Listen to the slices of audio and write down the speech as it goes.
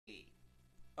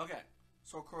Okay,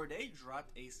 so Corday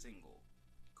dropped a single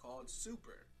called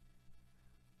Super.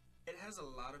 It has a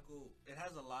lot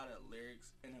of lyrics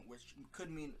in it, which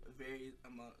could mean a very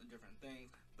amount of different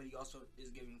things. But he also is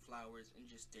giving flowers and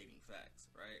just stating facts,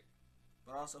 right?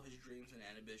 But also his dreams and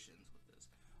ambitions with this.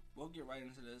 We'll get right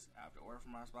into this after order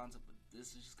from our sponsor, but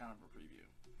this is just kind of a preview.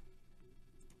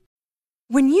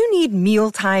 When you need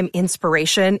mealtime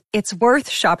inspiration, it's worth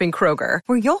shopping Kroger,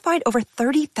 where you'll find over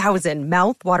 30,000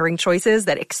 mouth-watering choices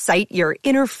that excite your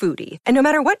inner foodie. And no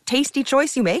matter what tasty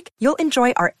choice you make, you'll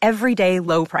enjoy our everyday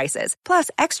low prices, plus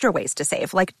extra ways to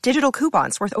save, like digital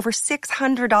coupons worth over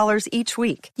 $600 each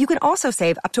week. You can also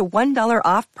save up to $1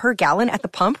 off per gallon at the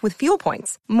pump with fuel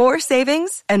points. More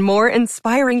savings and more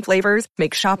inspiring flavors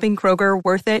make shopping Kroger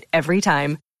worth it every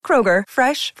time. Kroger,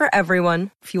 fresh for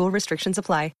everyone. Fuel restrictions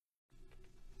apply.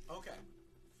 Okay,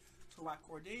 so while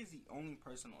Corday is the only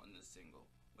person on this single,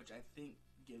 which I think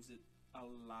gives it a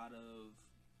lot of,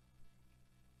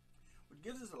 which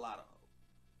gives us a lot of hope.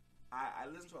 I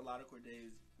listen to a lot of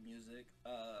Corday's music.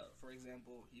 For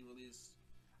example, he released,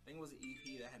 I think it was an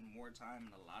EP that had More Time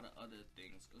and a lot of other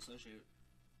things associated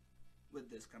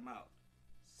with this come out.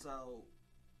 So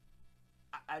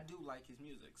I do like his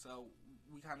music. So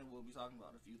we kind of will be talking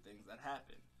about a few things that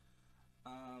happened.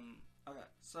 Okay,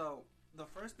 so the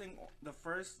first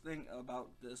thing about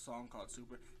this song called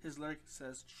Super, his lyric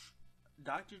says,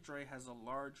 Dr. Dre has a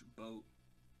large boat.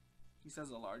 He says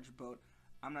a large boat.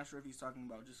 I'm not sure if he's talking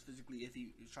about just physically, if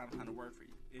he was trying to find a word for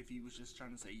you, if he was just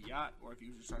trying to say yacht, or if he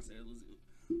was just trying to say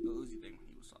the Uzi thing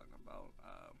he was talking about.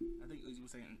 I think Uzi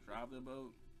was saying drive the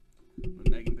boat, but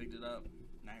Megan picked it up.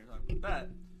 Now you're talking about that.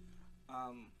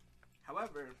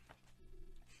 However,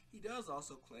 he does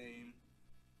also claim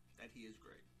that he is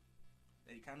great.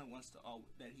 That he kind of wants to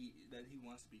that he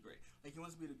wants to be great. Like, he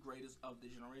wants to be the greatest of the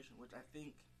generation, which I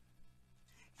think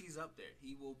he's up there.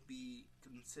 He will be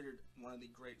considered one of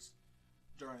the greats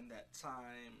during that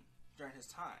time. During his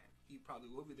time, he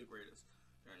probably will be the greatest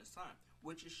during his time,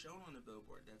 which is shown on the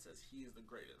billboard that says he is the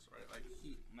greatest, right? Like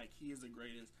he is the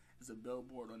greatest. Is a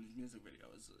billboard on his music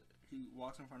video. He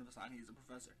walks in front of a sign. He's a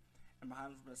professor, and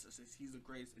behind the professor says he's the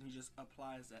greatest, and he just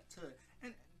applies that to it.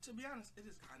 And to be honest, it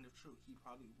is kind of true. He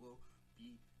probably will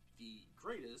be the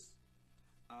greatest,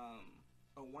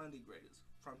 or one of the greatest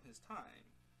from his time.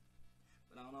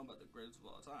 But I don't know about the greatest of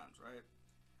all times, right?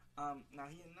 Now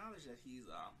he acknowledged that he's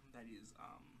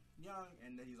young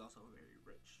and that he's also very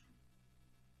rich.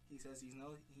 He says he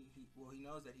knows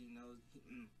that he knows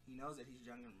that he's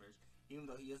young and rich, even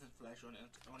though he isn't flashy on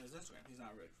his Instagram. He's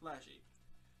not really flashy.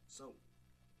 So,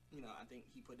 I think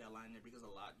he put that line there because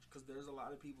there's a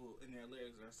lot of people in their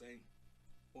lyrics that are saying,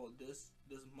 well, this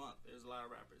month there's a lot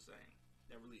of rappers saying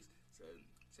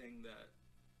that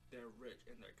they're rich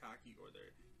and they're cocky, or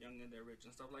they're young and they're rich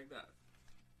and stuff like that.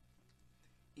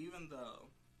 Even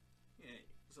though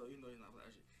he's not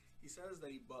flashy, he says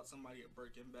that he bought somebody a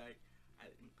Birkin bag.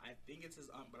 I think it's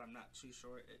his aunt, but I'm not too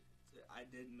sure. I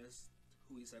did miss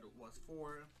who he said it was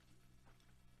for.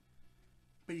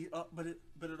 But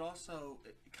it also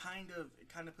kind of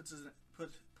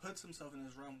puts himself in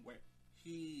this realm where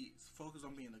he's focused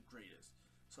on being the greatest.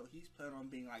 So he's planning on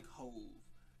being like Hove,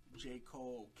 J.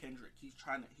 Cole, Kendrick. He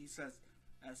says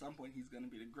at some point he's gonna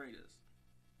be the greatest,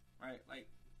 right? Like,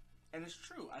 and it's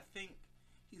true. I think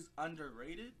he's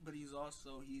underrated, but he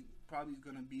probably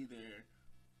gonna be there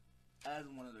as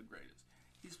one of the greatest.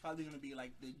 He's probably gonna be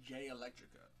like the Jay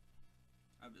Electrica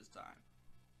of his time,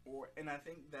 and I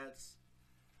think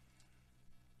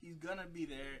he's gonna be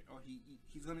there, or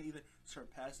he's gonna either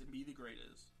surpass and be the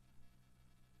greatest,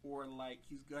 or like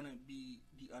he's gonna be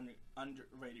the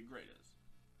underrated greatest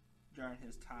during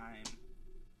his time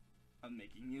of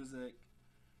making music.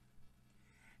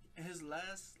 And this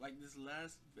last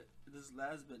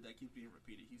bit that keeps being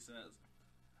repeated, he says,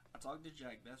 "I talked to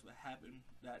Jack. That's what happened.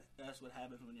 That's what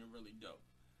happens when you're really dope."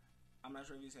 I'm not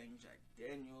sure if he's saying Jack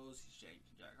Daniels, he's saying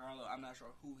Jack Harlow. I'm not sure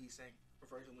who he's saying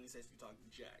refers to when he says he talked to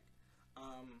Jack.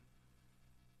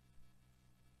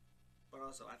 But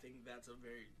also, I think that's a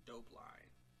very dope line.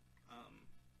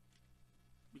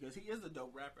 Because he is a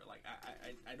dope rapper. Like,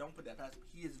 I don't put that past him.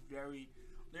 He is very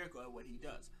lyrical at what he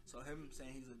does. So him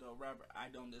saying he's a dope rapper, I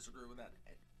don't disagree with that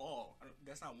at all.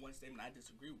 That's not one statement I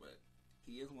disagree with.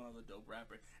 He is one of the dope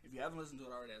rappers. If you haven't listened to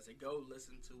it already, I say go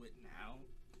listen to it now.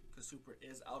 Because Super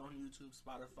is out on YouTube,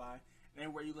 Spotify, and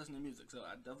anywhere you listen to music. So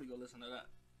I definitely go listen to that.